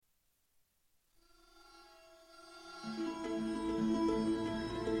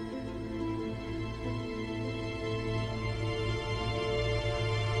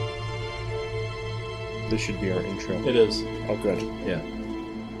This should be our intro. It is. Oh, good. Yeah.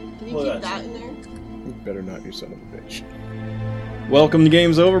 Can you keep that in there? You better not, you son of a bitch. Welcome to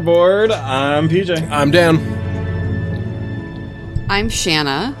Games Overboard. I'm PJ. I'm Dan. I'm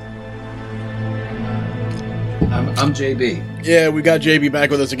Shanna. I'm JB. Yeah, we got JB back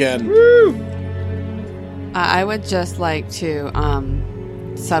with us again. Woo! I would just like to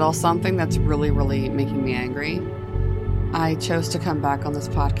settle something that's really, really making me angry. I chose to come back on this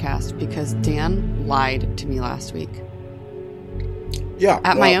podcast because Dan lied to me last week. Yeah.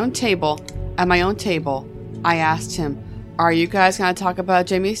 At my own table, I asked him, "Are you guys going to talk about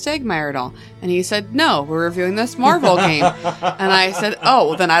Jamie Stegmaier at all?" And he said, "No, we're reviewing this Marvel game." And I said, "Oh,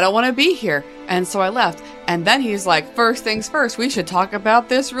 well, then I don't want to be here." And so I left. And then he's like, "First things first, we should talk about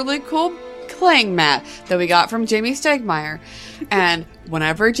this really cool playing mat that we got from Jamie Stegmaier." And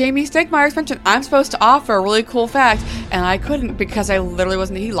whenever Jamie Stegmaier's mentioned, I'm supposed to offer a really cool fact, and I couldn't because I literally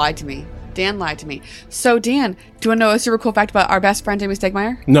wasn't. He lied to me. Dan lied to me. So, Dan, do you want to know a super cool fact about our best friend, Jamie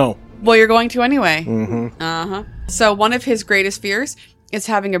Stegmaier? No. Well, you're going to anyway. Mm-hmm. Uh-huh. So one of his greatest fears is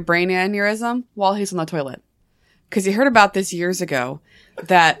having a brain aneurysm while he's on the toilet. Because he heard about this years ago,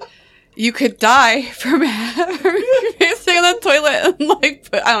 that you could die from sitting on the toilet and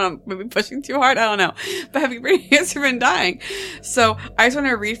I don't know, maybe pushing too hard, I don't know, but having brain cancer and dying. So I just want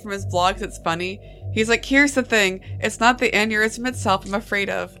to read from his blog because it's funny. He's like, "Here's the thing. It's not the aneurysm itself I'm afraid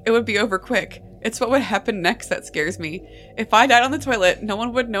of. It would be over quick. It's what would happen next that scares me. If I died on the toilet, no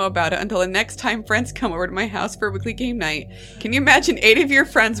one would know about it until the next time friends come over to my house for a weekly game night. Can you imagine 8 of your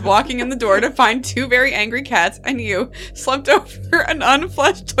friends walking in the door to find 2 very angry cats and you slumped over an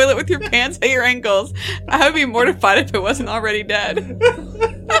unflushed toilet with your pants at your ankles? I would be mortified if it wasn't already dead."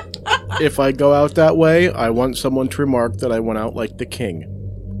 If I go out that way, I want someone to remark that I went out like the king.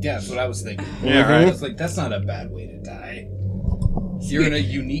 Yeah, that's what I was thinking. Yeah, I right. was like, that's not a bad way to die. You're in a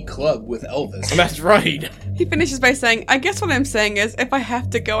unique club with Elvis. That's right. He finishes by saying, "I guess what I'm saying is, if I have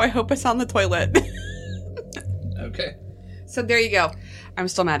to go, I hope it's on the toilet." Okay. So there you go. I'm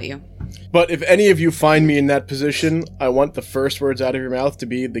still mad at you. But if any of you find me in that position, I want the first words out of your mouth to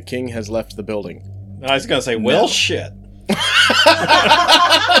be, "The king has left the building." I was going to say, well, shit. Okay.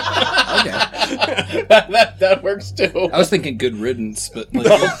 that works too. I was thinking good riddance, but like,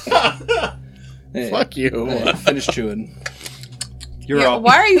 hey, Fuck you. Finish chewing. You're Yeah, up.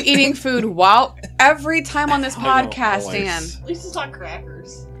 why are you eating food while every time on this I know, podcast, always. Dan? At least it's not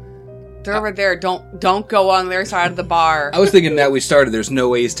crackers. They're over there. Don't go on their side of the bar. I was thinking that we started, there's no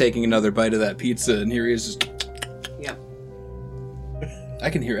way he's taking another bite of that pizza, and here he is just... Yep. I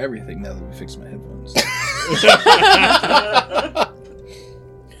can hear everything now that we fixed my headphones.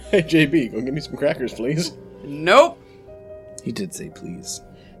 Hey, JB, go get me some crackers, please. Nope. He did say please.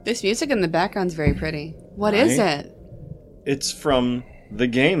 This music in the background's very pretty. What is Right? it? It's from the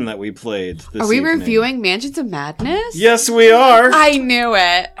game that we played this Are we evening. reviewing Mansions of Madness? Yes, we are. I knew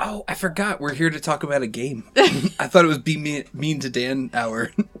it. Oh, I forgot. We're here to talk about a game. I thought it was Be Mean to Dan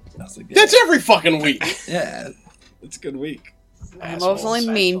hour. I was like, yeah. That's every fucking week. Yeah. It's a good week. I'm mostly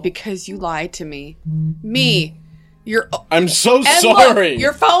mean because you lied to me. Me. You're. I'm so And sorry. look,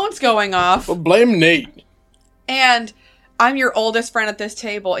 your phone's going off. Well, blame Nate. And I'm your oldest friend at this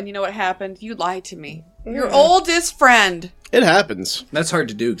table, and you know what happened? You lied to me. Your oldest friend. It happens. That's hard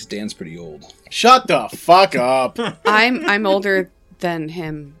to do because Dan's pretty old. Shut the fuck up. I'm older than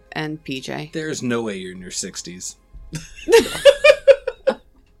him and PJ. There's no way you're in your 60s.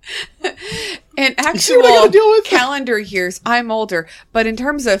 In see what I gotta deal actual with? calendar years, I'm older. But in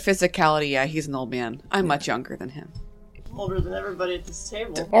terms of physicality, yeah, he's an old man. I'm much younger than him. Older than everybody at this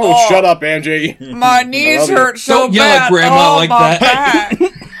table. Oh, shut up, Angie. My knees love you. hurt so Don't yell at bad. Grandma oh, like my that.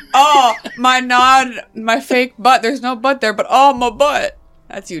 back. Oh, my fake butt. There's no butt there, but oh, my butt.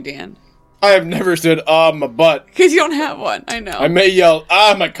 That's you, Dan. I have never said, my butt. Because you don't have one. I know. I may yell,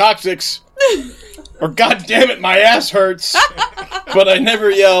 my coccyx. Or, God damn it, my ass hurts. But I never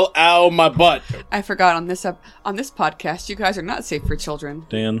yell, ow, my butt. I forgot on this podcast, you guys are not safe for children.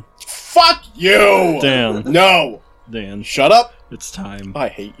 Dan. Fuck you. Dan. No. Dan. Shut up. It's time. I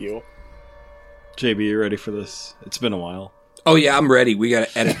hate you. JB, you ready for this? It's been a while. Oh, yeah, I'm ready. We got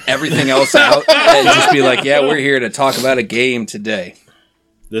to edit everything else out and just be like, yeah, we're here to talk about a game today.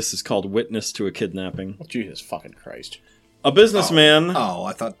 This is called Witness to a Kidnapping. Jesus fucking Christ. A businessman. Oh,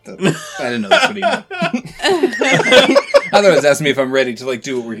 I thought that... I didn't know that's what he meant. I thought he was asking me if I'm ready to like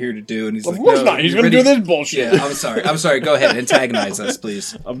do what we're here to do, and he's Of like, course no, not. He's you're going to do ready- this bullshit. Yeah, I'm sorry. Go ahead. Antagonize us,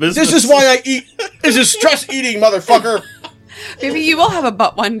 please. A business. This is why I eat. This is stress eating, motherfucker. Maybe you will have a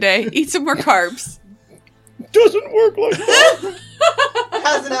butt one day. Eat some more carbs. Doesn't work like that.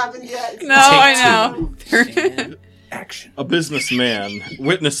 Hasn't happened yet. No, I know. Action. A businessman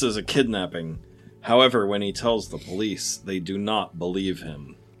witnesses a kidnapping However, when he tells the police, they do not believe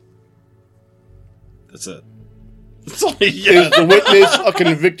him. That's it. That's all he Is the witness a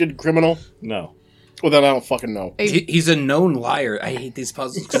convicted criminal? No. Well, then I don't fucking know. He's a known liar. I hate these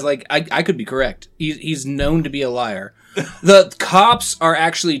puzzles because, like, I could be correct. He's known to be a liar. The cops are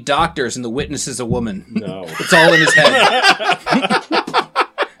actually doctors, and the witness is a woman. No. It's all in his head.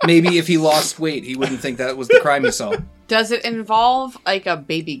 Maybe if he lost weight, he wouldn't think that was the crime he saw. Does it involve like a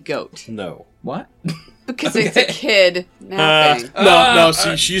baby goat? No. What? Because it's a kid napping. No,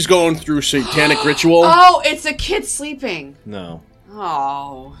 see, she's going through satanic ritual. Oh, it's a kid sleeping. No.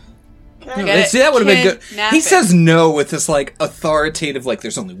 Oh. Can I Get it? See, that would have been Kid good. napping. He says no with this, like, authoritative, like,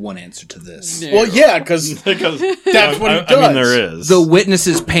 there's only one answer to this. Well, yeah, because Because that's what it I mean, does. there is. The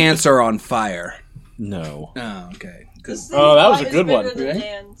witness's pants are on fire. No. Oh, okay. This thing's Oh, that was butt a is good bigger one. than Right?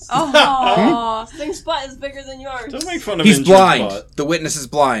 Dan's. Oh. This thing's butt is bigger than yours. Don't make fun of He's injured blind. butt. The witness is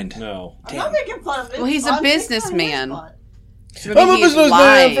blind. No. I'm not making fun of it. Well, he's a I'm making fun of his businessman. butt. I'm a He's businessman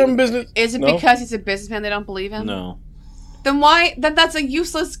lying. from business. Is it No? because he's a businessman they don't believe him? No. Then why? Then that's a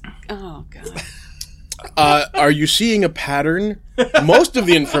useless. Oh god. Are you seeing a pattern? Most of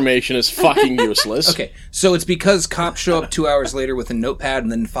the information is fucking useless. Okay, so it's because cops show up 2 hours later with a notepad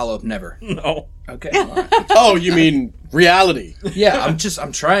and then follow up never. No. Okay. All right. Oh, you mean reality? Yeah,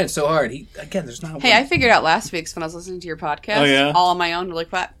 I'm trying so hard. There's not. Hey, I figured out last week's when I was listening to your podcast. Oh, yeah? All on my own, really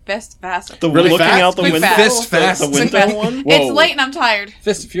fast. The Really looking fast? out the Quick window. fast. Fist fast. The Quick window fast. one. Whoa. It's late and I'm tired.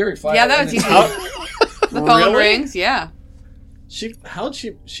 Fist of Fury. Fire. Yeah, that was easy. The phone rings. Yeah. How'd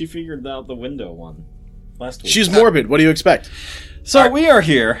she figured out the window one last week? She's morbid. What do you expect? So we are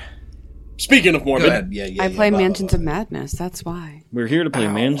here. Speaking of Go morbid, ahead. Yeah. I play blah, blah, Mansions blah. of Madness. That's why. We're here to play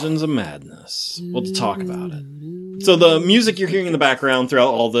Mansions of Madness. We'll talk about it. So the music you're hearing in the background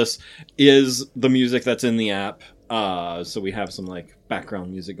throughout all this is the music that's in the app. So we have some like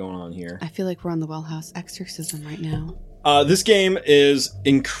background music going on here. I feel like we're on the Wellhouse Exorcism right now. This game is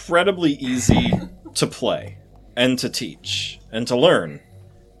incredibly easy to play and to teach and to learn.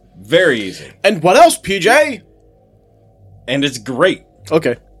 Very easy. and what else, PJ? And it's great.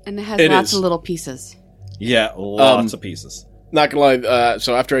 Okay, And it has It lots is. of little pieces. Yeah, lots of pieces. not gonna lie.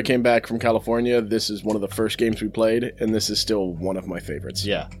 So after I came back from California, this is one of the first games we played, and this is still one of my favorites.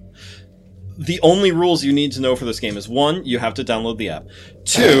 Yeah. The only rules you need to know for this game is 1, you have to download the app.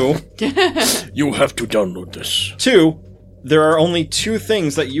 2, You have to download this. 2, there are only 2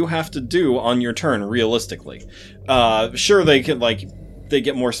 things that you have to do on your turn, realistically. Sure, they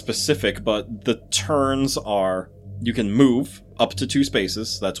get more specific, but the turns are, you can move up to 2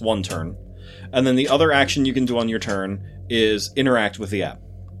 spaces, that's 1 turn. And then the other action you can do on your turn is interact with the app.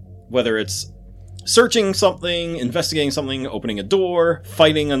 Whether it's searching something, investigating something, opening a door,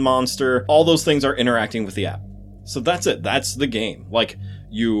 fighting a monster, all those things are interacting with the app. So that's it. That's the game. Like,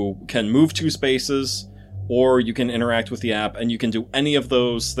 you can move 2 spaces, or you can interact with the app, and you can do any of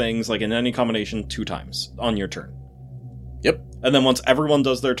those things, like in any combination, 2 times on your turn. Yep. And then once everyone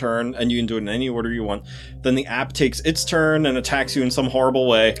does their turn, and you can do it in any order you want, then the app takes its turn and attacks you in some horrible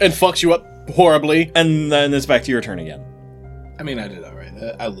way, And fucks you up horribly. and then it's back to your turn again. I mean, I did all right.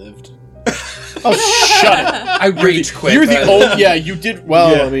 I lived. Oh, shut it. I rage quit. You're the but- only. Yeah, you did.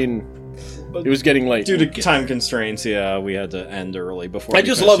 Well, Yeah. I mean, it was getting late. Due to time constraints, yeah, we had to end early before. I we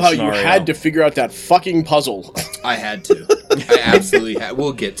just finished love the how you scenario. had to figure out that fucking puzzle. I had to. I absolutely had.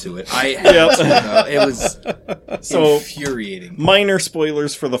 We'll get to it. I had Yep. to. It was So, infuriating. minor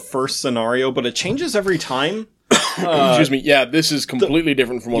spoilers for the first scenario, but it changes every time. Excuse me. Yeah, this is completely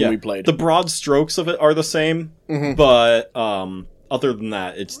different from when Yeah, we played. The broad strokes of it are the same, but other than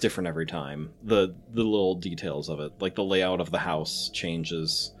that, it's different every time. The little details of it, like the layout of the house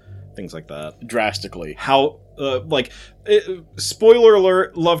changes, things like that. Drastically. How, spoiler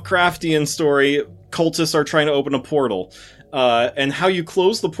alert, Lovecraftian story, cultists are trying to open a portal. And how you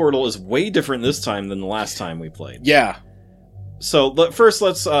close the portal is way different this time than the last time we played. Yeah. So first,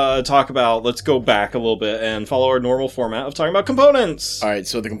 let's go back a little bit and follow our normal format of talking about components. All right.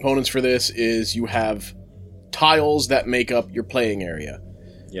 So the components for this is you have tiles that make up your playing area,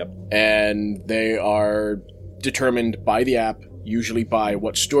 Yep. and they are determined by the app, usually by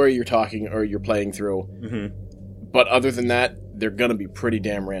what story you're talking or you're playing through. Mm-hmm. But other than that, they're gonna be pretty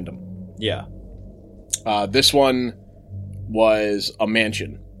damn random. Yeah. This one was a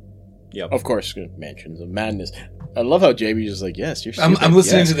mansion. Yep. Of course, mansions of madness. I love how JB's just like, yes, you're I'm stupid,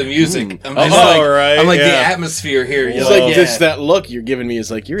 listening yes. to the music. I'm Oh, just like, right, I'm like the yeah. atmosphere here. It's You're like yeah. this, that look you're giving me is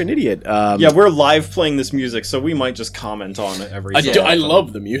like, you're an idiot. Yeah, we're live playing this music, so we might just comment on it every. so I often.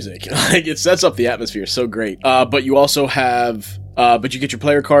 love the music. Like, it sets up the atmosphere so great. But you also have, but you get your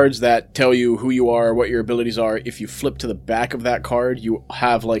player cards that tell you who you are, what your abilities are. If you flip to the back of that card, you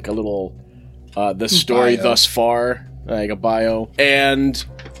have like a little the story Bio. thus far, like a bio, and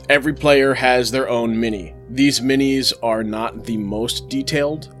every player has their own mini. These minis are not the most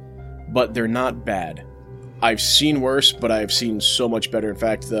detailed, but they're not bad. I've seen worse, but I've seen so much better. In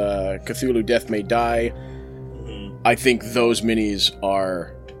fact, the Cthulhu Death May Die, I think those minis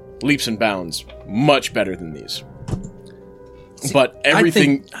are leaps and bounds much better than these. But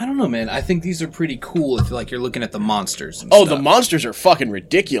everything... I don't know, man. I think these are pretty cool if like you're looking at the monsters and Oh, stuff. the monsters are fucking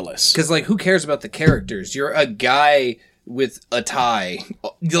ridiculous. Because, like, who cares about the characters? You're a guy with a tie.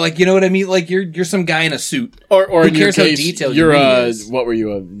 Like, you know what I mean? Like, you're some guy in a suit. Or Who in your cares how case, detailed you're your mini a... is? What were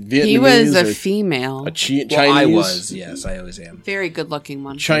you, a Vietnamese? He was a or female. a Chinese? Well, I was. Yes, I always am. Very good looking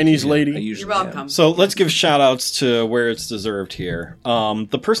one. Chinese I lady? usually You're welcome. So let's give shout outs to where it's deserved here.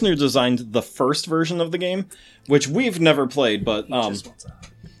 The person who designed the first version of the game, which we've never played, but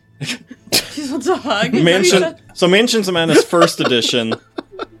She wants a hug. Mansions of Madness First Edition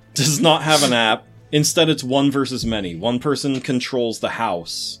does not have an app. Instead, it's one versus many. One person controls the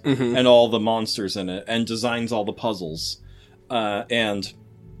house and all the monsters in it, and designs all the puzzles. And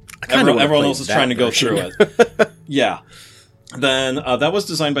everyone else is trying to go through it. Yeah. Then that was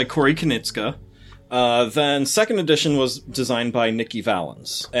designed by Corey Knitska. Then second edition was designed by Nikki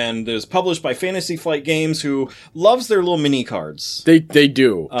Valens, and it was published by Fantasy Flight Games, who loves their little mini cards. They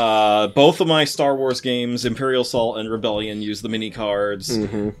do. Both of my Star Wars games, Imperial Assault and Rebellion, use the mini cards.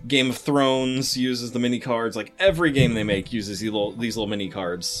 Game of Thrones uses the mini cards. Like every game they make uses these little mini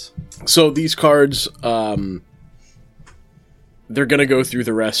cards. So these cards, they're going to go through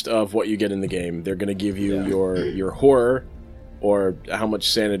the rest of what you get in the game. They're going to give you your horror, or how much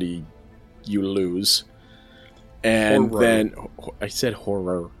sanity you lose. And Horror. then... I said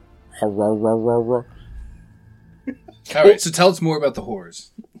horror. Horror. Alright, so tell us more about the whores.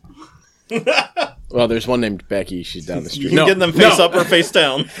 Well, there's one named Becky. She's down the street. You can get them face up or face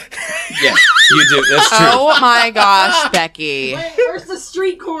down. Yeah, you do. That's true. Oh my gosh, Becky. Wait, where's the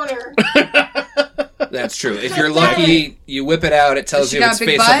street corner? That's true. If you're lucky, you whip it out, it tells She you if got it's a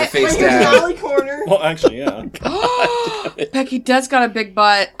big face up or butt? face Wait, here's the down. alley corner. Well, actually, yeah. Becky does got a big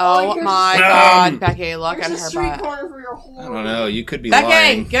butt. Oh here's my the- god, Becky, look Where's at the her street butt. corner for your whole... I don't know, you could be Becky,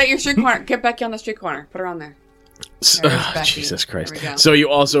 lying. get at your street corner. Get Becky on the street corner. Put her on there. There's Becky. Jesus Christ. There we go. So you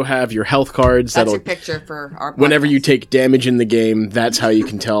also have your health cards. That's that'll your picture for our podcast. Whenever you take damage in the game, that's how you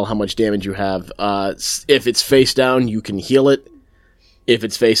can tell how much damage you have. If it's face down, you can heal it. If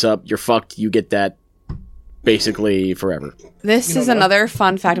it's face up, you're fucked. You get that basically forever. This is another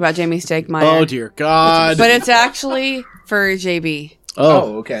fun fact about Jamie Stegmaier. Oh, dear God. But it's actually for JB.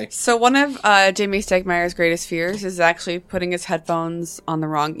 Oh, okay. So one of Jamie Stegmaier's greatest fears is actually putting his headphones on the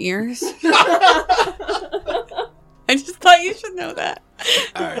wrong ears. I just thought you should know that.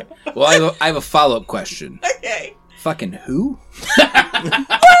 All right. Well, I have a follow-up question. Okay. Fucking who?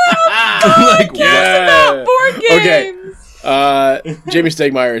 Yeah. Board games. Okay. Jamie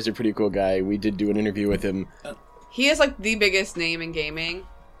Stegmaier is a pretty cool guy. We did do an interview with him. He is like the biggest name in gaming.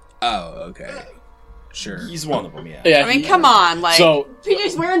 Oh, okay. Sure. He's one of them, yeah. Yeah. I mean, come on, like So,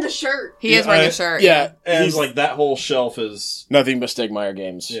 PJ's wearing the shirt. he is wearing the shirt. yeah. And He's like that whole shelf is... nothing but Stegmaier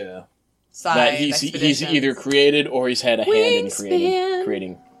games. Yeah. Side That he's expeditions. either created or he's had a hand in Wingspan.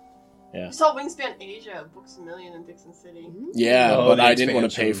 creating. I saw Wingspan Asia, Books A Million in Dixon City. Yeah, Oh, but the I didn't want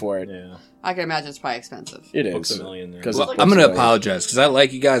to pay expansion. for it. Yeah. I can imagine it's probably expensive. It Books is. A Million there. 'Cause Well, it's I'm going to Books A Million. apologize because I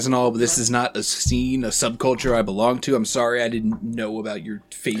like you guys and all, but this is not a scene, a subculture I belong to. I'm sorry I didn't know about your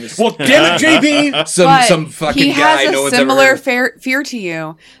famous... Well, damn it, JP! some fucking he guy has no a one's ever similar heard of. fear to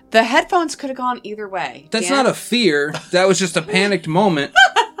you. The headphones could have gone either way. That's Dan? not a fear. That was just a panicked moment.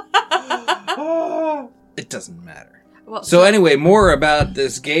 It doesn't matter. Well, So anyway, more about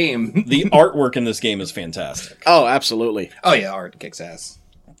this game. The artwork in this game is fantastic. Oh, absolutely. Oh yeah, art kicks ass.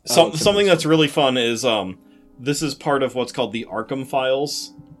 Something that's really fun is this is part of what's called the Arkham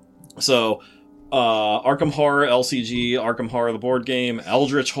Files. So Arkham Horror LCG, Arkham Horror the board game,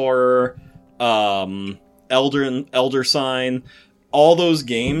 Eldritch Horror, Elder Sign, all those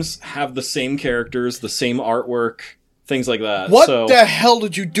games have the same characters, the same artwork, things like that. What so, the hell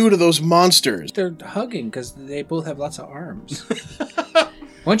did you do to those monsters? They're hugging because they both have lots of arms.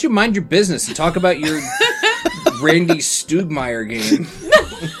 Why don't you mind your business and talk about your Randy Stugmeyer game?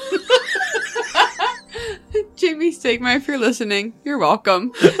 Jamie Stegmaier, if you're listening, you're welcome.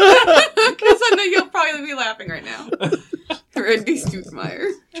 Because I know you'll probably be laughing right now. Randy Stugmeyer.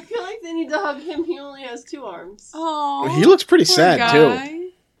 I feel like they need to hug him. He only has 2 arms. Oh, He looks pretty sad,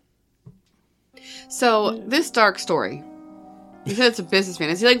 too. So, this dark story. You said it's a businessman.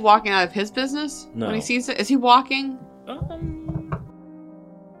 Is he like walking out of his business No. when he sees it? Is he walking?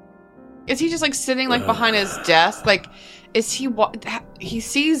 Is he just like sitting like behind his desk? Like, is he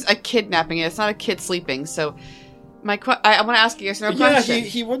sees a kidnapping, and it's not a kid sleeping, so I want to ask you a yes or no Yeah, question.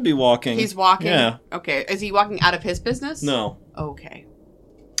 he would be walking. He's walking? Yeah. Okay, is he walking out of his business? No. Okay.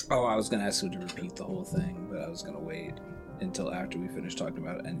 Oh, I was going to ask you to repeat the whole thing, but I was going to wait until after we finish talking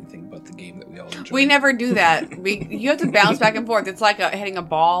about anything but the game that we all enjoy. We never do that. You have to bounce back and forth. It's like hitting a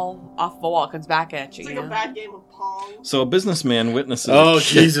ball off the wall. It comes back at you. It's you like a know? bad game of Pong. So a businessman witnesses. Oh,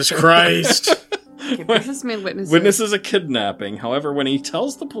 Jesus Christ. Okay, businessman witnesses. Witnesses a kidnapping. However, when he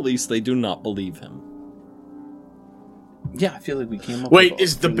tells the police, they do not believe him. Yeah, I feel like we came up Wait, with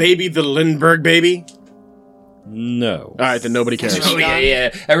is the baby the Lindbergh baby? No. All right, then nobody cares. Oh,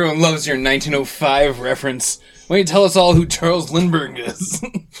 yeah. Everyone loves your 1905 reference. Why don't you tell us all who Charles Lindbergh is?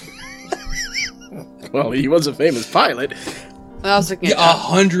 Well, he was a famous pilot. I was looking at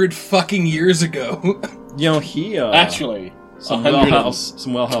 100 fucking years ago. You know, he Actually, some 100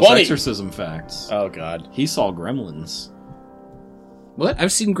 Wellhouse 20. exorcism facts. Oh, God. He saw gremlins What?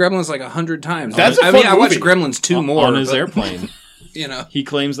 I've seen Gremlins like 100 times. That's a I fun mean, I watched movie. Gremlins 2 more. on his but, airplane. You know. He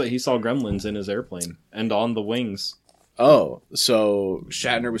claims that he saw gremlins in his airplane and on the wings. Oh, so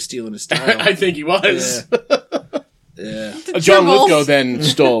Shatner was stealing his style. I think he was. Yeah. John Tribbles. Lithgow then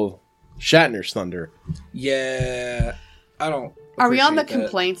stole Shatner's thunder. Yeah. I don't. Are we on the appreciate that.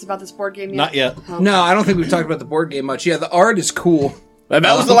 complaints about this board game yet? Not yet. Okay. No, I don't think we've talked about the board game much. Yeah, the art is cool. That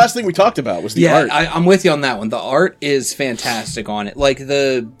was the last thing we talked about, was the Yeah, art. I'm with you on that one. The art is fantastic on it. Like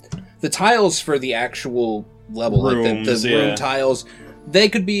the tiles for the actual level, like Rooms, the yeah. room tiles, they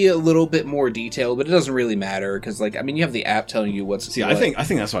could be a little bit more detailed, but it doesn't really matter because, like, I mean, you have the app telling you what's. See, what. I think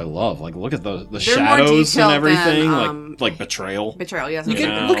that's what I love. Like, look at the more shadows and detailed everything. than, like betrayal. Betrayal, yes. You okay.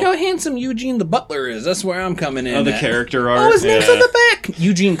 can, look how handsome Eugene the Butler is. That's where I'm coming in. Oh, the at. character art. Oh, his name's yeah. on the back.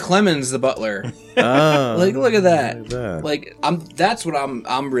 Eugene Clemens the Butler. Ah, Like, look at that. look at that. Like, that's what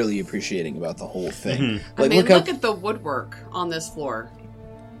I'm really appreciating about the whole thing. I Like, mean, look how look at the woodwork on this floor.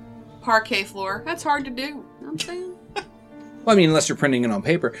 Parquet floor. That's hard to do. You know what I'm saying? Well, I mean, unless you're printing it on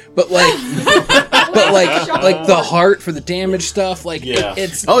paper, but like, like the heart for the damage stuff, like Yeah.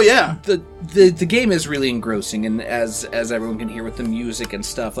 it's Oh, yeah. the game is really engrossing, and as everyone can hear with the music and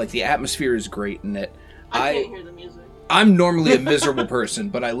stuff, like the atmosphere is great in it. I can't hear the music. I'm normally a miserable person,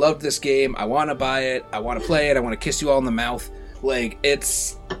 but I love this game. I want to buy it. I want to play it. I want to kiss you all in the mouth. Like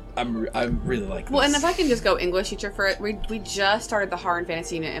I really like this. Well, and if I can just go English teacher for it, we just started the horror and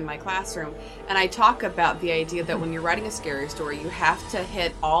fantasy unit in my classroom, and I talk about the idea that when you're writing a scary story, you have to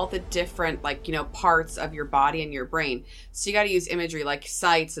hit all the different, like, you know, parts of your body and your brain. So you got to use imagery like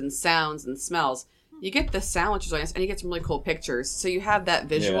sights and sounds and smells. You get the sound, which is really nice, and you get some really cool pictures. So you have that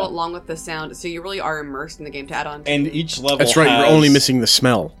visual Yeah. along with the sound, so you really are immersed in the game to add on. And each level. That's right, you're has- only missing the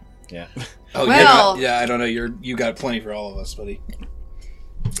smell. Yeah. oh Well- yeah, I don't know. You got plenty for all of us, buddy.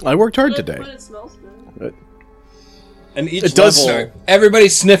 I worked hard But today. it smells good. And each It does- level. Sorry. Everybody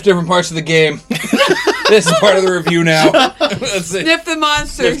sniff different parts of the game. This is part of the review now. That's it. Sniff the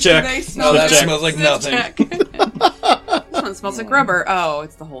monsters. Sniff check. Do they No, smell that good? smells like Sniff nothing. check. This one smells like rubber. Oh,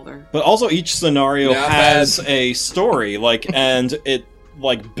 it's the holder. But also each scenario Not has a story, like, and it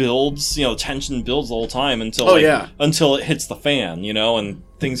like builds, you know, tension builds the whole time until Oh, like, yeah. until it hits the fan, you know, and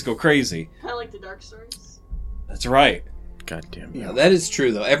things go crazy. Kind of like the Dark Stories. That's right. God damn. Yeah, that is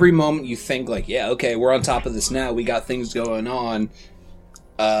true though. Every moment you think like, yeah, okay, we're on top of this now. We got things going on.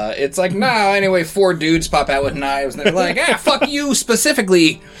 It's like, nah. Anyway, 4 dudes pop out with knives, and they're like, "Ah, fuck you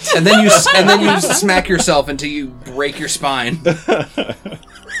specifically," and then you smack yourself until you break your spine.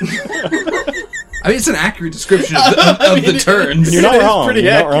 I mean, it's an accurate description of the turns. You're not It is wrong. pretty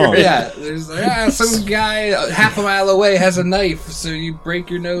You're not wrong. accurate. Yeah, there's like, some guy half a mile away has a knife, so you break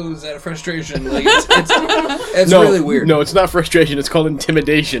your nose out of frustration. Like, it's No, really weird. No, it's not frustration. It's called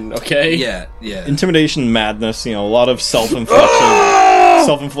intimidation, okay? Yeah. Intimidation, madness, you know, a lot of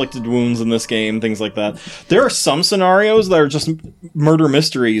self-inflicted wounds in this game, things like that. There are some scenarios that are just murder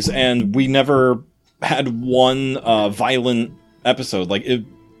mysteries, and we never had one violent episode. Like,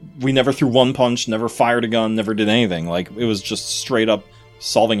 we never threw one punch, never fired a gun, never did anything. Like, it was just straight up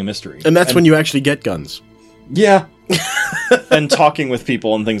solving a mystery. And that's when you actually get guns. Yeah. And talking with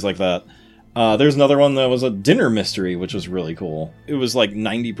people and things like that. There's another one that was a dinner mystery, which was really cool. It was like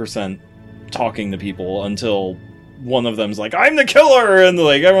 90% talking to people until one of them's like, "I'm the killer!" And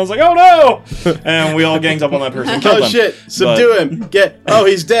like everyone's like, "Oh no!" And we all ganged up on that person and killed Oh him. shit! Subdue him. Oh,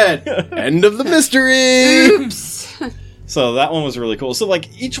 he's dead. End of the mystery. Oops. So that one was really cool. So like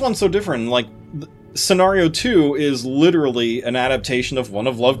each one's so different. Like scenario 2 is literally an adaptation of one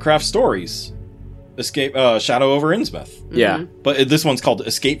of Lovecraft's stories. Shadow over Innsmouth. Yeah. But this one's called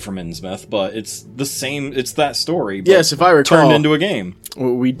Escape from Innsmouth, but it's the same, it's that story, but Yes, if I recall, turned into a game.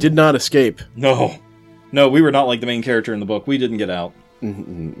 we did not escape. No. No, we were not like the main character in the book. We didn't get out.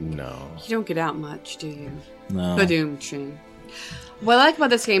 No. You don't get out much, do you? No. Badoom-ching. What I like about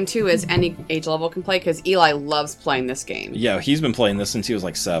this game, too, is any age level can play, because Eli loves playing this game. Yeah, he's been playing this since he was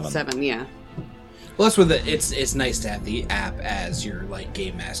like 7. 7, yeah. Well, that's where it's nice to have the app as your like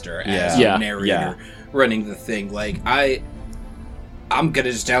game master, as Yeah. your narrator Yeah. running the thing. Like I'm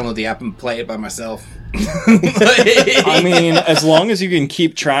gonna just download the app and play it by myself. I mean, as long as you can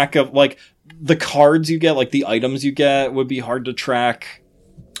keep track of, like, the cards you get, like, the items you get would be hard to track.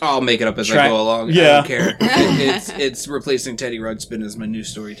 I'll make it up as I Track- go along. I yeah. don't care. It's replacing Teddy Ruxpin as my new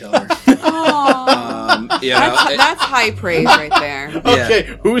storyteller. Aww. You know, That's high praise right there. Yeah.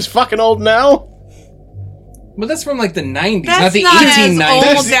 Okay, who's fucking old now? Well, that's from like the 90s, That's not the not as 1890s. old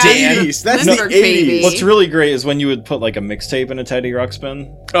That's the as 80s. That's the Lindbergh 80s. baby. What's really great is when you would put, like, a mixtape in a Teddy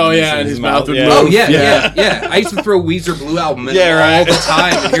Ruxpin. Oh, yeah, in and his mouth would yeah. move. Oh yeah. I used to throw Weezer Blue album in Yeah, all right. the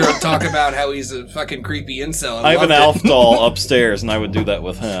time and hear him talk about how he's a fucking creepy incel. I have an loved Alf doll upstairs, and I would do that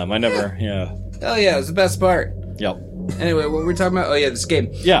with him. I never, yeah. it. Hell yeah, it was the best part. Yep. Anyway, what were we talking about? Oh yeah, this game.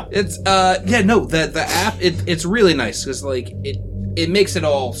 Yeah. It's the app it's really nice because like it makes it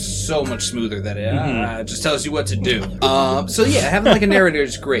all so much smoother that it just tells you what to do. So yeah, having like a narrator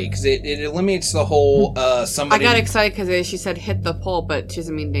is great because it eliminates the whole I somebody. got excited because she said hit the pole, but she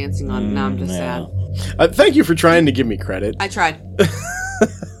doesn't mean dancing on it. Now I'm just yeah. sad. Thank you for trying to give me credit. I tried.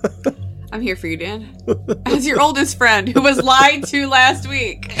 I'm here for you, Dan. As your oldest friend who was lied to last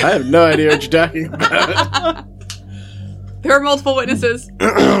week. I have no idea what you're talking about. There were multiple witnesses.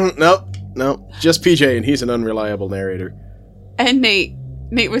 Nope. Just PJ, and he's an unreliable narrator. And Nate.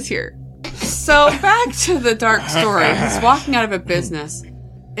 Nate was here. So back to the dark story. He's walking out of a business.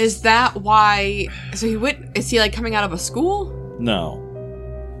 Is that why? So is he like coming out of a school? No.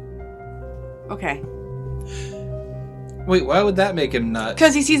 Okay. Wait, why would that make him not?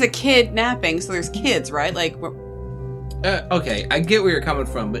 Because he sees a kid napping, so there's kids, right? Like, Okay, I get where you're coming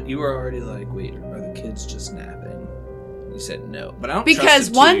from, but you were already like, wait, are the kids just napping? You said no, but I don't. because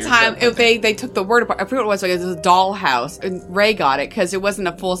trust it one 2 years time ago. they took the word apart. I forget what it was. Like, it was a doll house, and Ray got it because it wasn't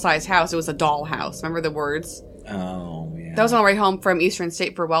a full size house. It was a doll house. Remember the words? Oh, yeah. That was on the way home from Eastern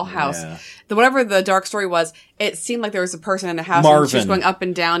State for Well House. Yeah. Whatever the dark story was, it seemed like there was a person in the house and she was Marvin. going up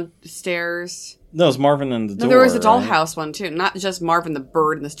and down stairs. No, it was Marvin and the No, door. there was a right? dollhouse one too, not just Marvin the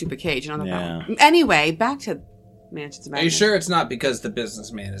bird in the stupid cage. You know Yeah. that one. Anyway, back to Mansions of Are you Madness. sure it's not because the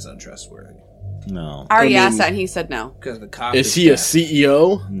businessman is untrustworthy? No. I already I mean- asked that, and he said no. Because the cop Is he a deaf.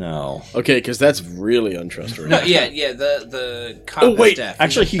 CEO? No. Okay, because that's really untrustworthy. No, yeah. The cop Oh, wait, is deaf.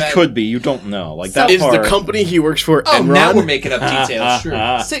 Actually, He's he a bad- could be. You don't know. Like, So- that Is part... the company he works for Oh, now we're Enron? making up details.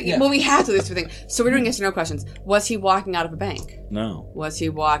 Sure. So, well, we have to do this thing. So we're doing yes or no questions. Was he walking out of a bank? No. Was he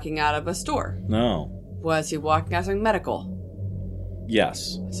walking out of a store? No. Was he walking out of something medical?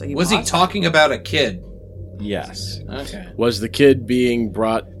 Yes. So Was he paused. talking about a kid? Yes. Okay. Was the kid being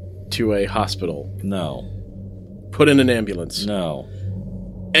brought to a hospital? No. Put in an ambulance? No.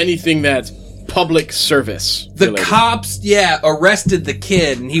 Anything that's public service The related. cops, arrested the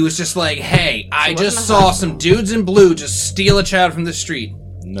kid, and he was just like, "Hey, I it just wasn't a saw hospital. some dudes in blue just steal a child from the street."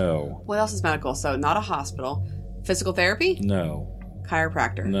 No. What else is medical? So not a hospital. Physical therapy? No.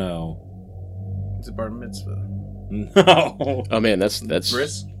 Chiropractor. No. It's a bar mitzvah. No. Oh man, that's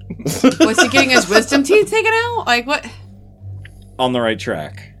Bris? Was he getting his wisdom teeth taken out? Like what? On the right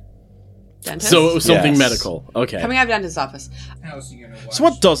track. Dentist? so it was something Yes. medical. Okay. Coming out of dentist's office. How's he gonna watch? So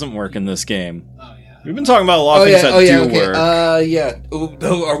what doesn't work in this game? Oh yeah. We've been talking about a lot of things that do okay. work. Yeah.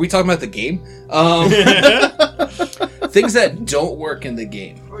 Oh, are we talking about the game? Things that don't work in the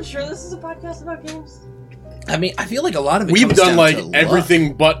game. We're sure this is a podcast about games? I mean, I feel like a lot of it We've comes done down like to luck.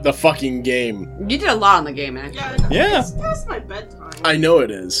 everything but the fucking game. You did a lot on the game, man. Yeah, I know. Yeah. It's past my bedtime. I know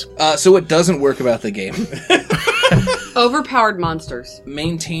it is. So what doesn't work about the game? Overpowered monsters.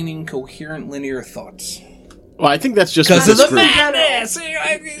 Maintaining coherent linear thoughts. Well, I think that's just Because with of the this group. madness.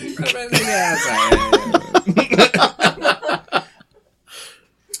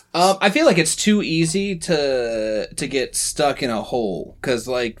 I feel like it's too easy to get stuck in a hole because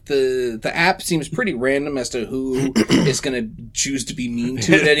like the app seems pretty random as to who is going to choose to be mean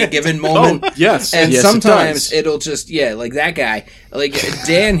to at any given moment. Oh, yes. And yes, sometimes it does. it'll just like that guy, like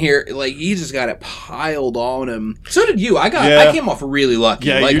Dan here, like he just got it piled on him. So did you. I Yeah. came off really lucky.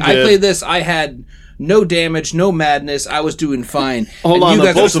 Yeah, like you I did. played this, I had no damage, no madness. I was doing fine. Hold And on, you the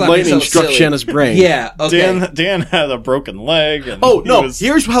guys are bolt of slapping lightning yourselves struck silly. Shanna's brain. Yeah. Okay. Dan had a broken leg. And Oh, he no, was-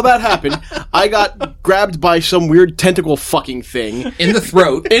 here's how that happened. I got grabbed by some weird tentacle fucking thing In the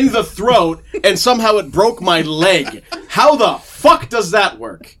throat. in the throat, and somehow it broke my leg. How the fuck does that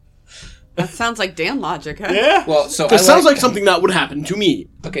work? That sounds like Dan logic, huh? Yeah. Well, so That sounds like something that would happen to me.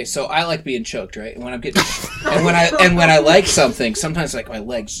 Okay, so I like being choked, right? And when I'm getting, and when I like something, sometimes like my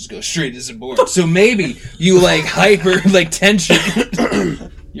legs just go straight as a board. So maybe you like hyper like tension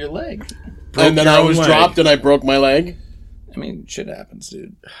your leg. And then your I own was leg. dropped and I broke my leg. I mean, shit happens,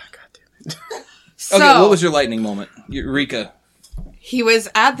 dude. So, Okay, what was your lightning moment, Eureka? he was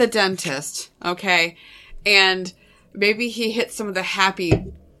at the dentist, okay, and maybe he hit some of the happy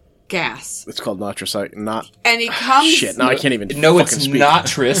gas. It's called nitrosite. And he comes... Shit, now I can't even No, fucking it's speak. not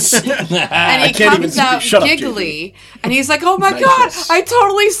Tris. And he I can't even comes speak. out Shut up, giggly, and he's like, "Oh my Nitrous. god, I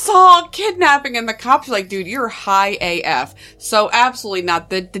totally saw kidnapping!" And the cops are like, "Dude, you're high AF." So absolutely not.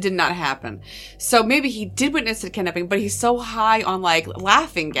 That did not happen. So maybe he did witness a kidnapping, but he's so high on like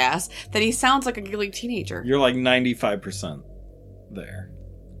laughing gas that he sounds like a giggly teenager. You're like 95% there.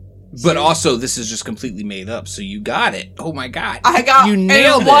 But also, this is just completely made up, so you got it. Oh my god. I got you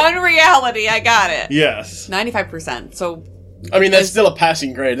nailed in it. one reality. I got it. Yes. 95%. So I mean, that's still a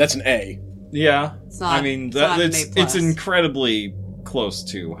passing grade. That's an A. Yeah. It's not- I mean, it's not an it's A+. it's incredibly close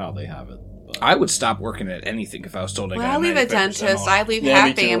to how they have it. But. I would stop working at anything if I was told I when got I leave a 95% dentist, off. I leave Yeah, me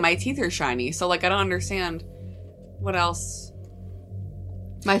happy too. and my teeth are shiny. So like I don't understand what else.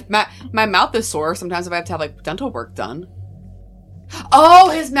 My mouth is sore sometimes if I have to have like dental work done. Oh,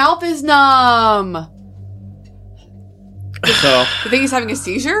 his mouth is numb. So You think he's having a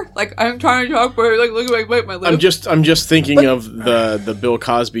seizure? Like I'm trying to talk, but like look at my lip. I'm just thinking of the Bill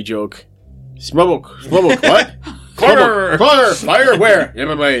Cosby joke. Smoke, what? Fire, fire, where? Give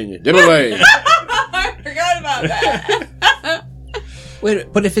away. I forgot about that.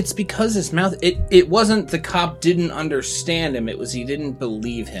 Wait, but if it's because his mouth, it wasn't the cop didn't understand him, it was he didn't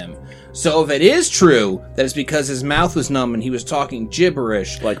believe him. So if it is true that it's because his mouth was numb and he was talking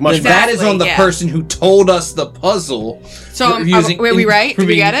gibberish, Like then mushroom. that is on the yeah. person who told us the puzzle. So for were we right? for Did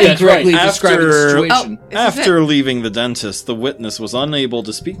we being get it? Incorrectly That's right. describing the After- situation. This is after it. leaving the dentist, the witness was unable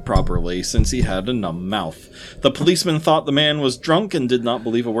to speak properly since he had a numb mouth. The policeman thought the man was drunk and did not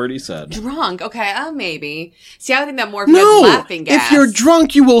believe a word he said. Drunk? Okay, maybe. See, I would think that more of him No, laughing gas. if you're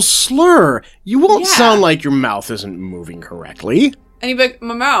drunk, you will slur. You won't Yeah. sound like your mouth isn't moving correctly. and you'd be like,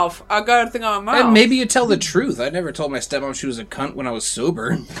 my mouth. I got a thing on my mouth. And maybe you tell the truth. I never told my stepmom she was a cunt when I was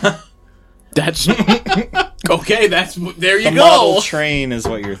sober. That's okay. That's there you The go. model train is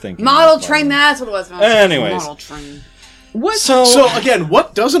what you're thinking. Model of, train. by That's what it was. Anyways. Model train. What? So again,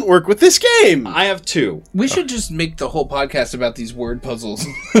 what doesn't work with this game? I have two. We should just make the whole podcast about these word puzzles.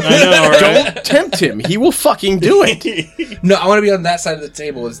 I know, right? Don't tempt him. He will fucking do it. No, I want to be on that side of the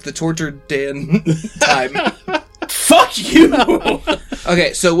table. It's the tortured Dan time. Fuck you.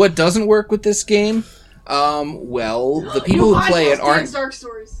 Okay, so what doesn't work with this game? Well, the people who play it aren't Dark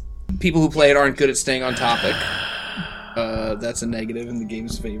Stories. people who play it aren't good at staying on topic. That's a negative in the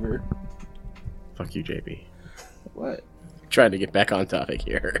game's favor. Fuck you, JP. What? Trying to get back on topic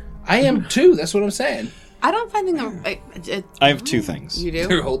here. I am too. That's what I'm saying. I don't find them. I have two things. You do?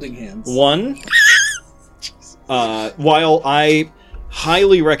 They're holding hands. One, while I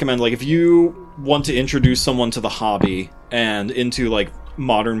highly recommend, like, if you want to introduce someone to the hobby and into, like,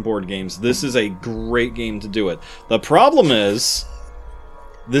 modern board games, this is a great game to do it. The problem is,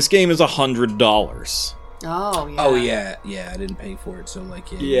 this game is $100. Oh yeah. Oh yeah, I didn't pay for it, so like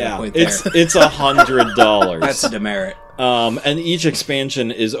good Yeah, point there. it's $100. That's a demerit. And each expansion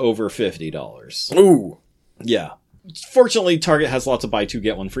is over $50. Ooh. Yeah. Fortunately, Target has lots of buy two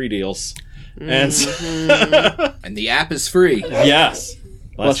get one free deals. And And the app is free. yes.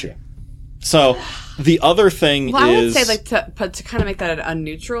 Bless you. So the other thing Well, I would is say like to kind of make that a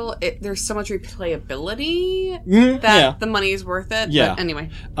neutral. There's so much replayability Mhm, that yeah. the money is worth it. Yeah. But anyway,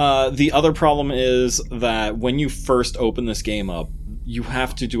 The other problem is that when you first open this game up, you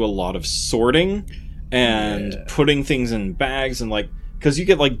have to do a lot of sorting and putting things in bags and like because you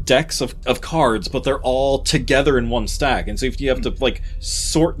get like decks of cards, but they're all together in one stack, and so if you have to like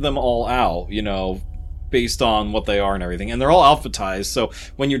sort them all out, you know, based on what they are and everything, and they're all alphabetized. So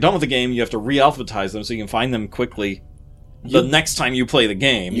when you're done with the game, you have to re-alphabetize them so you can find them quickly the next time you play the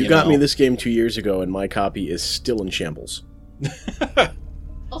game. You got know? me this game 2 years ago, and my copy is still in shambles.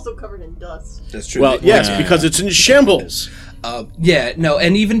 Also covered in dust. That's true. Well, yes, Yeah. because it's in shambles. Yeah, no,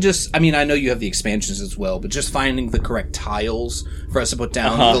 and even just, I mean, I know you have the expansions as well, but just finding the correct tiles for us to put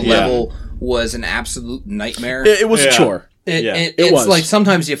down the yeah. level was an absolute nightmare. It was a Yeah. chore. It's was. like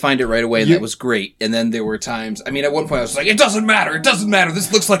sometimes you find it right away, and that was great. And then there were times, I mean, at one point I was like, it doesn't matter,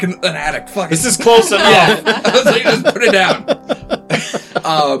 this looks like an attic. Fuck it. This is close enough. Yeah. I was like, just put it down.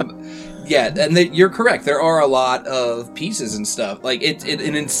 Yeah, and you're correct. There are a lot of pieces and stuff. Like, it's an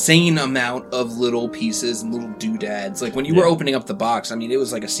insane amount of little pieces and little doodads. Like, when you were opening up the box, I mean, it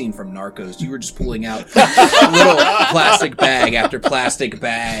was like a scene from Narcos. You were just pulling out little plastic bag after plastic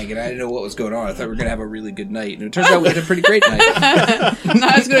bag, and I didn't know what was going on. I thought we were going to have a really good night, and it turns out we had a pretty great night.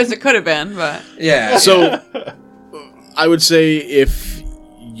 Not as good as it could have been, but Yeah. So, I would say if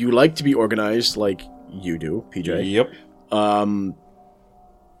you like to be organized like you do, PJ, Yep.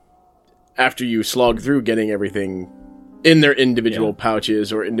 after you slog through getting everything in their individual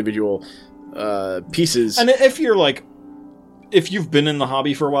pouches or individual pieces. And if you're like, if you've been in the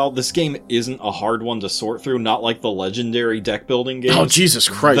hobby for a while, this game isn't a hard one to sort through, not like the legendary deck building games. Oh, Jesus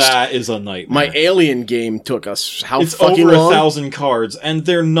Christ. That is a nightmare. My Alien game took us it's fucking over long? 1,000 cards, and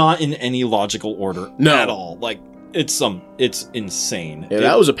they're not in any logical order No. at all. Like, it's insane. Yeah,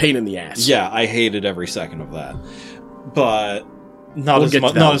 that was a pain in the ass. Yeah, I hated every second of that. But not We'll as get to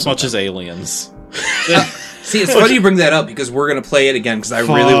much that not one as much as Aliens. See, it's funny you bring that up because we're going to play it again because I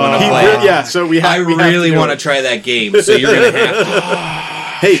really want to play it. Yeah, so we have. I really want to try that game, so you're going to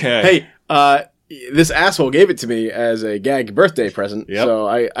have to. Hey, this asshole gave it to me as a gag birthday present, Yep. so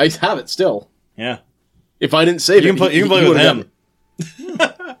I have it still. Yeah. If I didn't save You it, can play he with would've him.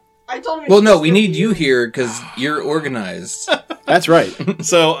 gotten I told him. Well, no, we need you here because you're organized. it. That's right.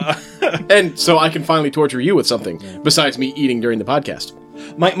 So And so I can finally torture you with something besides me eating during the podcast.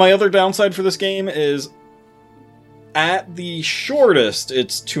 my other downside for this game is at the shortest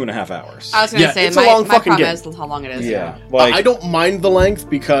it's 2.5 hours. I was going to Yeah, say it's a my long fucking problem game. is how long it is. Yeah. Like I don't mind the length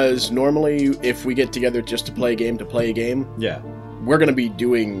because normally if we get together just to play a game, Yeah. we're going to be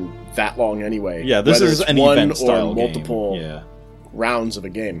doing that long anyway. Yeah, this whether is it's an one event or style multiple game. Yeah. rounds of a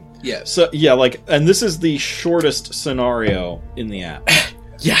game. Yes. So yeah, like, and this is the shortest scenario in the app.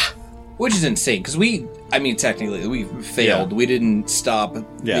 Yeah. Which is insane because technically we failed. Yeah. We didn't stop.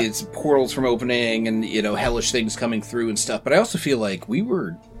 Yeah. It's portals from opening and, hellish things coming through and stuff. But I also feel like we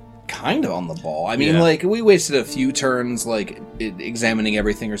were kind of on the ball. I mean, Yeah. like, we wasted a few turns, like, examining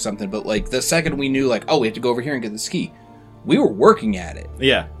everything or something. But, like, the second we knew, like, oh, we have to go over here and get the ski, we were working at it.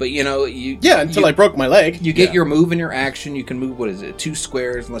 Yeah. But, Until I broke my leg. You get Yeah. your move and your action. You can move, 2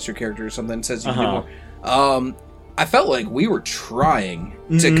 squares, unless your character or something says you can do more. I felt like we were trying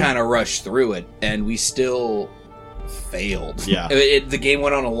to kind of rush through it, and we still failed. Yeah. The game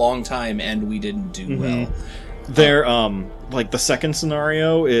went on a long time, and we didn't do well. There, like the second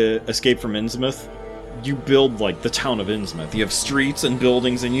scenario, Escape from Innsmouth. You build like the town of Innsmouth. You have streets and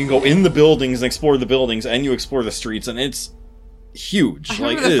buildings, and you can go in the buildings and explore the buildings, and you explore the streets, and it's huge. I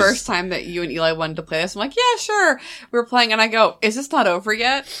remember the first time that you and Eli wanted to play this. I'm like, yeah, sure. We were playing, and I go, is this not over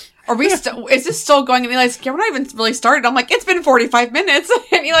yet? Are we still? Is this still going? And Eli's like, yeah, we're not even really started. I'm like, it's been 45 minutes,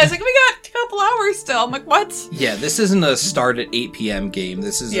 and Eli's like, we got a couple hours still. I'm like, what? Yeah, this isn't a start at 8 p.m. game.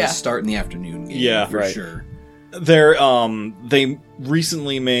 This is Yeah. a start in the afternoon game. Yeah, for right. sure. They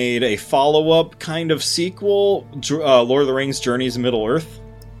recently made a follow-up kind of sequel, Lord of the Rings: Journeys in Middle Earth,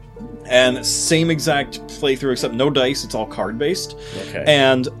 and same exact playthrough except no dice. It's all card-based. Okay.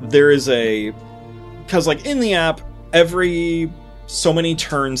 And there is because like in the app, every so many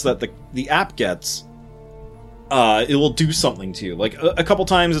turns that the app gets, it will do something to you. Like a couple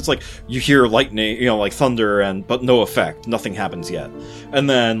times, it's like you hear lightning, like thunder, but no effect, nothing happens yet. And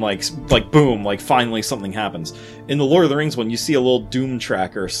then like boom, like finally something happens. In the Lord of the Rings one, you see a little doom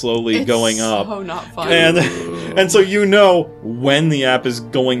tracker slowly It's going up. so not fun. And so when the app is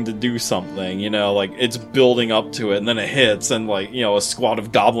going to do something, like it's building up to it, and then it hits, and like a squad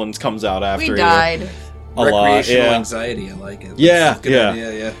of goblins comes out after we you. died. A lot, Recreational yeah. anxiety, I like it. Yeah, That's a good yeah.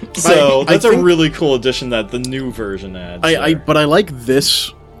 idea, yeah. So I that's a think- really cool addition that the new version adds. But I like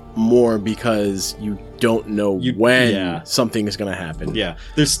this more because you don't know when something is going to happen. Yeah,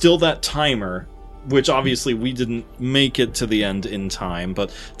 there's still that timer, which obviously we didn't make it to the end in time,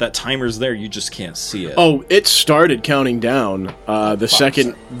 but that timer's there. You just can't see it. Oh, it started counting down the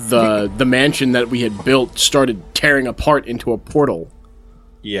second the mansion that we had built started tearing apart into a portal.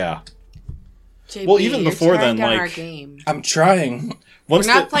 Yeah. JB, Well, even you're before tearing then, down like- our game. I'm trying. Once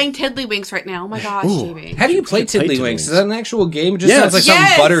We're not playing Tiddlywinks right now. Oh my gosh, JB. How do you play should play Tiddlywinks? Tiddlywinks. Is that an actual game? It just Yes. sounds like Yes!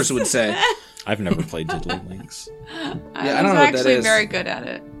 something Butters would say. I've never played Tiddlywinks. I don't I know was what that actually is. very good at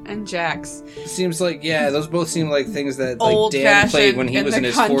it. And Jax. Seems like, those both seem like things that like Old Dan played fashioned when he was in the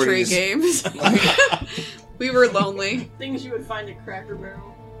his country 40s. games. We were lonely. Things you would find at Cracker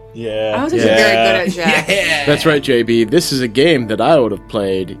Barrel. Yeah. I was actually very good at Jax. Yeah. That's right, JB. This is a game that I would have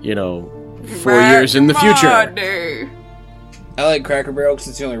played, 4 years in the future. I like Cracker Barrel because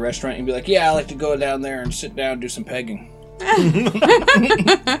it's the only restaurant you'd be like, I like to go down there and sit down and do some pegging.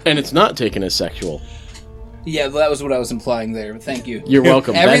 And it's not taken as sexual. Yeah, that was what I was implying there. But thank you. You're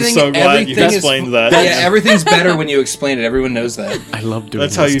welcome. I'm so glad you everything explained that. Yeah, everything's better when you explain it. Everyone knows that. I love doing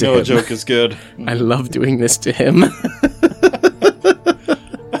That's this how you to know a him. joke is good. I love doing this to him.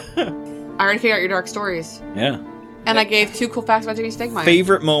 I already figured out your dark stories. Yeah. And I gave 2 cool facts about Jimmy Stegmaier.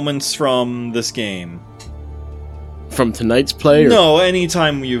 Favorite moments from this game? From tonight's play? Or? No,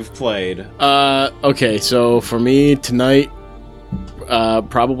 anytime you've played. Okay, so for me, tonight,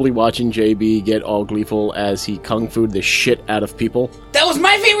 probably watching JB get all gleeful as he kung fu'd the shit out of people. That was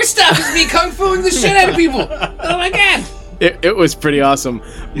my favorite stuff. Is me kung fuing the shit out of people. Oh my god. It was pretty awesome.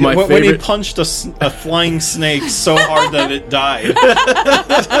 My When he favorite... punched a flying snake so hard that it died.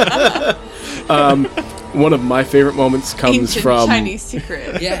 One of my favorite moments comes Ancient from Chinese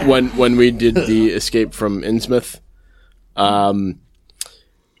secret. Yeah. when we did the escape from Innsmouth.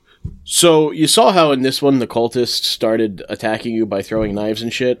 So you saw how in this one the cultists started attacking you by throwing knives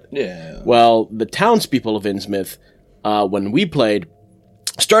and shit? Yeah. Well, the townspeople of Innsmouth, when we played,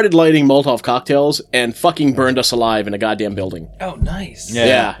 started lighting Molotov cocktails and fucking burned us alive in a goddamn building. Oh, nice.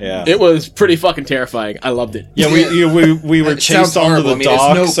 Yeah. It was pretty fucking terrifying. I loved it. Yeah, we were It sounds chased onto horrible. the I mean,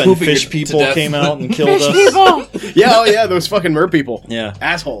 there's no docks and pooping fish to people death. came out and killed us. Yeah, oh yeah, those fucking mer people. Yeah.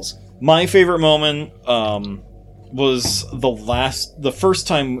 Assholes. My favorite moment was the first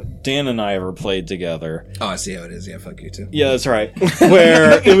time Dan and I ever played together. Oh, I see how it is. Yeah, fuck you too. Yeah, that's right.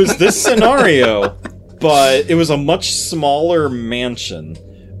 Where it was this scenario, but it was a much smaller mansion,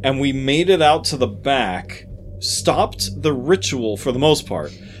 and we made it out to the back, stopped the ritual for the most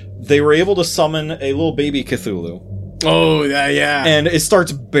part. They were able to summon a little baby Cthulhu. Oh, yeah. And it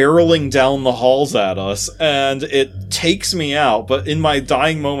starts barreling down the halls at us, and it takes me out. But in my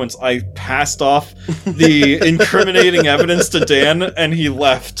dying moments, I passed off the incriminating evidence to Dan, and he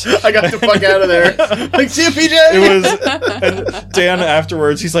left. I got the fuck out of there. Like, see you, PJ? It was, and Dan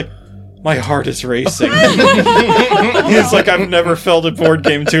afterwards, he's like, my heart is racing. He's like, I've never felt a board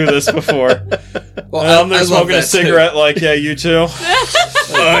game to this before. Well, And I'm there I love smoking a that, too. cigarette, like, yeah, you too.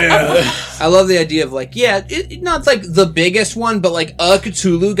 Oh yeah. I love the idea of like, yeah, not like the biggest one, but like a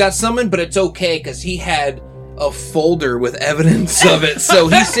Cthulhu got summoned, but it's okay because he had a folder with evidence of it, so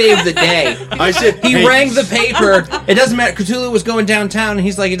he saved the day. I said, He hey, rang the paper. It doesn't matter. Cthulhu was going downtown, and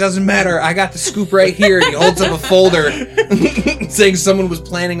he's like, it doesn't matter. I got the scoop right here. And he holds up a folder saying someone was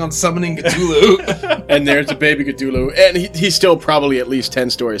planning on summoning Cthulhu. and there's a baby Cthulhu, and he's still probably at least 10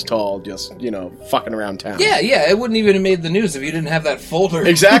 stories tall, just, fucking around town. Yeah, it wouldn't even have made the news if you didn't have that folder.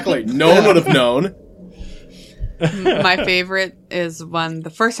 Exactly. No one would have known. My favorite is when the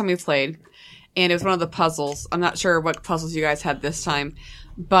first time we played, and it was one of the puzzles. I'm not sure what puzzles you guys had this time,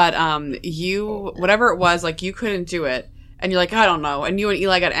 but whatever it was, like you couldn't do it, and you're like, I don't know, and you and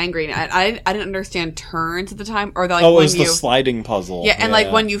Eli got angry, and I didn't understand turns at the time, or like Oh, it when was you the sliding puzzle. yeah, and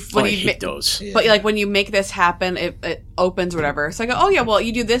like when you I hate those. but like when you make this happen, it opens or whatever. So I go, oh yeah, well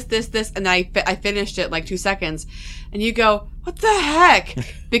you do this, and then I finished it in like 2 seconds, and you go, what the heck?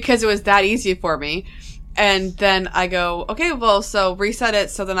 Because it was that easy for me. And then I go, okay, well, so reset it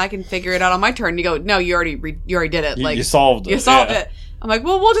so then I can figure it out on my turn. You go, no, you already did it. You solved it. You solved yeah. it. I'm like,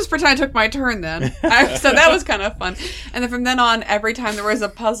 well, we'll just pretend I took my turn then. So that was kind of fun. And then from then on, every time there was a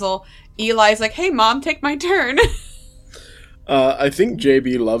puzzle, Eli's like, hey, Mom, take my turn. I think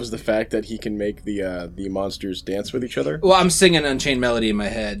JB loves the fact that he can make the monsters dance with each other. Well, I'm singing Unchained Melody in my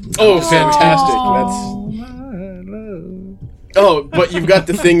head. Oh, fantastic! Oh, but you've got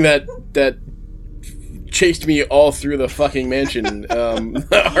the thing that chased me all through the fucking mansion.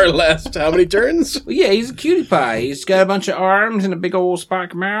 Our last how many turns? Well, yeah, he's a cutie pie. He's got a bunch of arms and a big old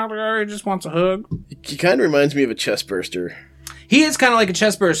spike mouth. He just wants a hug. He kind of reminds me of a chest burster. He is kind of like a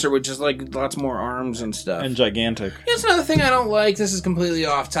chest burster with just like lots more arms and stuff. And gigantic. Here's another thing I don't like. This is completely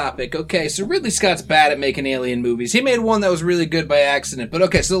off topic. Okay, so Ridley Scott's bad at making alien movies. He made one that was really good by accident. But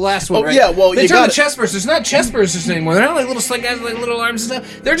okay, so the last one, Oh, right? yeah, well, they you turn got the chest bursters. They're not chest bursters anymore. They're not like little guys with like little arms and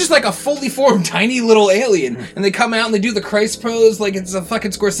stuff. They're just like a fully formed tiny little alien. And they come out and they do the Christ pose like it's a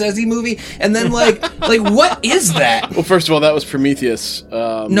fucking Scorsese movie. And then like what is that? Well, first of all, that was Prometheus.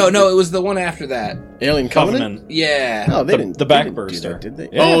 No, it was the one after that. Alien Covenant. Covenant. Yeah. No, they The- didn't. the they back didn't do burster. that, did they?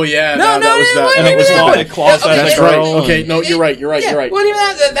 Yeah. Oh yeah, No, that was that. And it was no, not no. it claws out That's of right. throne. Okay, no, you're right. You're right. Yeah, You're right. well,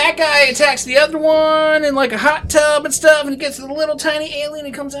 even that guy attacks the other one in like a hot tub and stuff, and he gets to the little tiny alien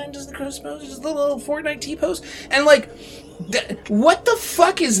and comes out and does the Christ pose, just the little Fortnite T-pose, and like, what the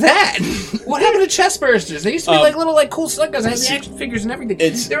fuck is that? What happened to chest bursters? They used to be like little like cool slug guys. They had the action figures and everything.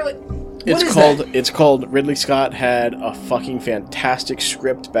 They were like, what is that? It's called Ridley Scott had a fucking fantastic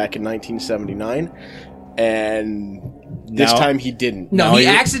script back in 1979, and This Now- time he didn't. No, No, he you-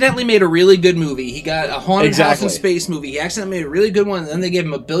 accidentally made a really good movie. He got a haunted house Exactly. in space movie. He accidentally made a really good one, and then they gave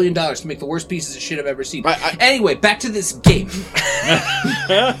him $1 billion to make the worst pieces of shit I've ever seen. Anyway, back to this game.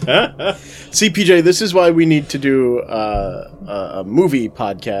 See, PJ, this is why we need to do a movie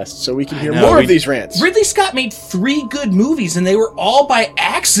podcast so we can hear know, more we- of these rants. Ridley Scott made 3 good movies, and they were all by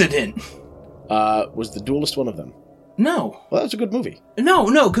accident. Was The Duelist one of them? No. Well, that was a good movie.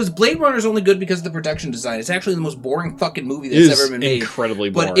 No, because Blade Runner's only good because of the production design. It's actually the most boring fucking movie It that's is ever been made. incredibly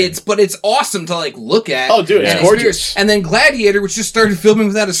boring. But it's awesome to like look at. Oh, dude, it's and gorgeous. experience. And then Gladiator, which just started filming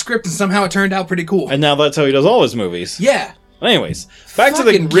without a script, and somehow it turned out pretty cool. And now that's how he does all his movies. Yeah. Anyways, back to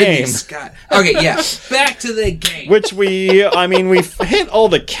the Fucking Ridley game. Scott. Okay, yeah. Back to the game. Which we've hit all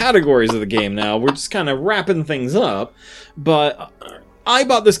the categories of the game now. We're just kind of wrapping things up. But I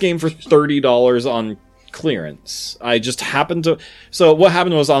bought this game for $30 on clearance. I just happened to. So what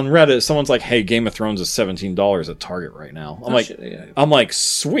happened was on Reddit, someone's like, "Hey, Game of Thrones is $17 at Target right now." I'm like,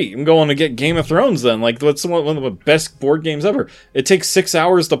 sweet. I'm going to get Game of Thrones then. Like, what's one of the best board games ever? It takes 6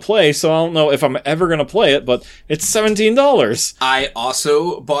 hours to play, so I don't know if I'm ever going to play it. But it's $17. I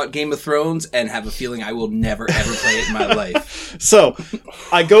also bought Game of Thrones and have a feeling I will never ever play it in my life. So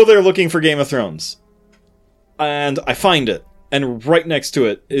I go there looking for Game of Thrones, and I find it, and right next to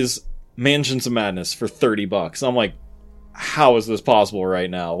it is Mansions of Madness for $30. I'm like, how is this possible right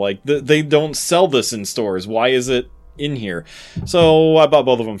now? Like, they don't sell this in stores. Why is it in here? So I bought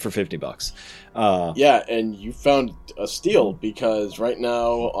both of them for $50. Yeah, and you found a steal because right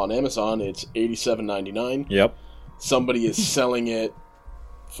now on Amazon it's $87.99. Yep. Somebody is selling it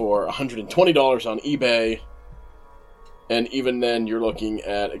for $120 on eBay. And even then, you're looking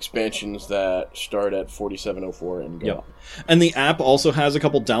at expansions that start at $47.04 and go Yep. up. And the app also has a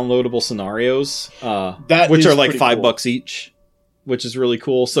couple downloadable scenarios, That which is are like pretty $5 cool. each, which is really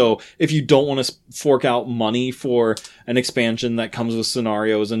cool. So if you don't want to fork out money for an expansion that comes with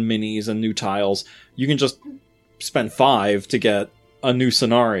scenarios and minis and new tiles, you can just spend $5 to get a new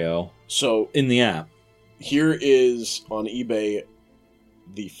scenario So in the app. here is on eBay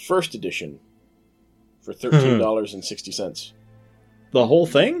the first edition for $13.60. The whole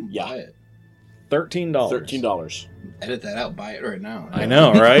thing? Yeah, Buy it. $13. $13. Edit that out. Buy it right now. I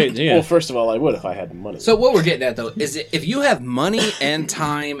know, right? Yeah. Well, first of all, I would if I had the money. So what we're getting at though is if you have money and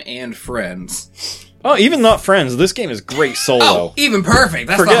time and friends. Oh, even not friends. This game is great solo. Oh, even perfect.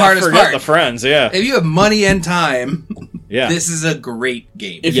 That's forget the hardest forget part. the friends, yeah. If you have money and time, Yeah. this is a great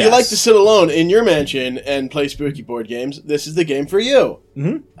game. If Yes. you like to sit alone in your mansion and play spooky board games, this is the game for you.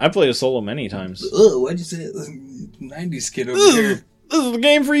 I played a solo many times. Ugh, why'd you say it? 90s kid over here. This is the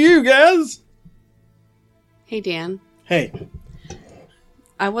game for you guys. Hey, Dan. Hey,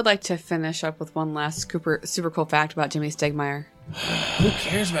 I would like to finish up with one last super cool fact about Jimmy Stegmaier. Who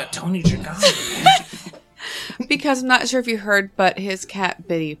cares about Tony Giacomo? Because I'm not sure if you heard, but his cat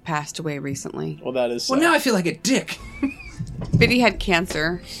Biddy passed away recently. well, that is. Well, now I feel like a dick. Biddy had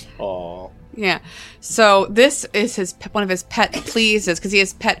cancer. Aw. Yeah. So this is one of his pet pleases, because he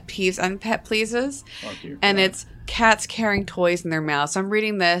has pet peeves and pet pleases. Oh, dear And God. it's cats carrying toys in their mouths. So I'm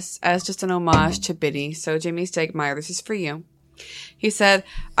reading this as just an homage to Biddy. So Jimmy Stegmaier, this is for you. He said,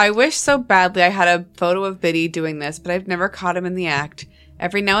 "I wish so badly I had a photo of Biddy doing this, but I've never caught him in the act.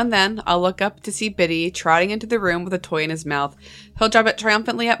 Every now and then, I'll look up to see Biddy trotting into the room with a toy in his mouth. He'll drop it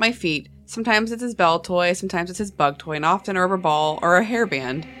triumphantly at my feet. Sometimes it's his bell toy, sometimes it's his bug toy, and often a rubber ball or a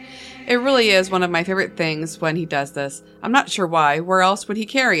hairband. It really is one of my favorite things when he does this. I'm not sure why. Where else would he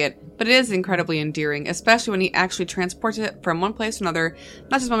carry it? But it is incredibly endearing, especially when he actually transports it from one place to another,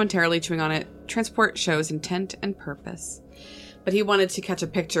 not just momentarily chewing on it. Transport shows intent and purpose." But he wanted to catch a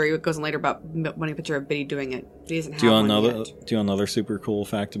picture. He goes on later about wanting a picture of Biddy doing it. He doesn't have Do you want one another? yet. Do you want another super cool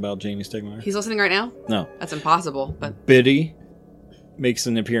fact about Jamie Stegmaier? He's listening right now? No, That's impossible, but Biddy makes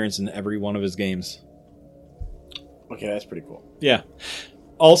an appearance in every one of his games. Okay, that's pretty cool. Yeah.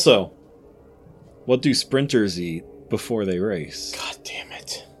 Also, what do sprinters eat before they race? God damn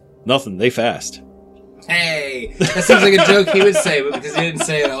it. Nothing. They fast. Hey, that seems like a joke he would say, but because he didn't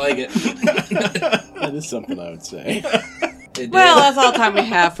say it, I like it. That is something I would say. well, that's all the time we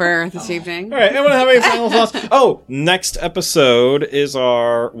have for this evening. All right. Anyone have any final thoughts? Oh, next episode is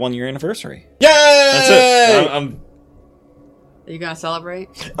our 1-year anniversary. Yay! That's it. I'm Are you gonna celebrate?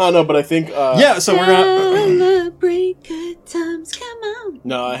 Oh, no, but I think... yeah. So we're gonna. Celebrate good times, come on.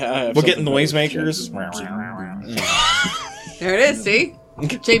 No, I have We'll get something noisemakers. There it is, see?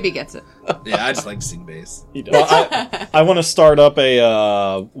 JB gets it. Yeah, I just like to sing bass. He does. Well, I want to start up a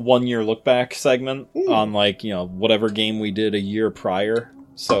 1-year look back segment on whatever game we did a year prior.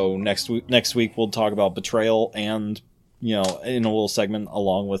 So next week we'll talk about Betrayal and in a little segment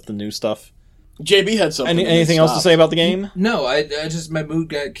along with the new stuff JB had something. Anything else to say about the game? No, I just my mood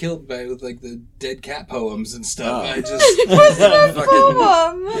got killed by with like the dead cat poems and stuff. Oh. I just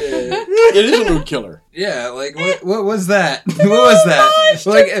fucking It is a mood killer. yeah. Like what was that? What was that?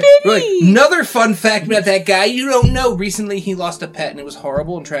 Like another fun fact about that guy you don't know. Recently he lost a pet and it was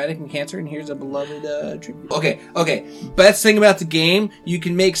horrible and tragic and cancer. And here's a beloved tribute. Okay. Best thing about the game, you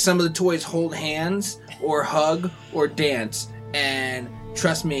can make some of the toys hold hands or hug or dance, and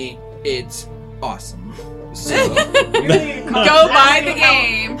trust me, it's awesome. So Really Go buy the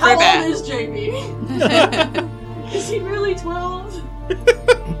game. How Pretty bad. old is JB? Is he really 12?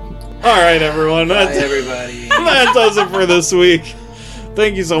 All right, everyone. bye That's, everybody. that does it for this week.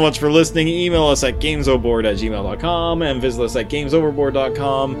 Thank you so much for listening. Email us at gamesoverboard@gmail.com and visit us at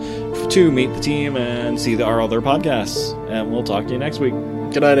gamesoverboard.com to meet the team and see our other podcasts. And we'll talk to you next week.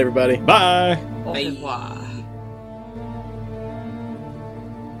 Good night, everybody. Bye. Bye. Wow.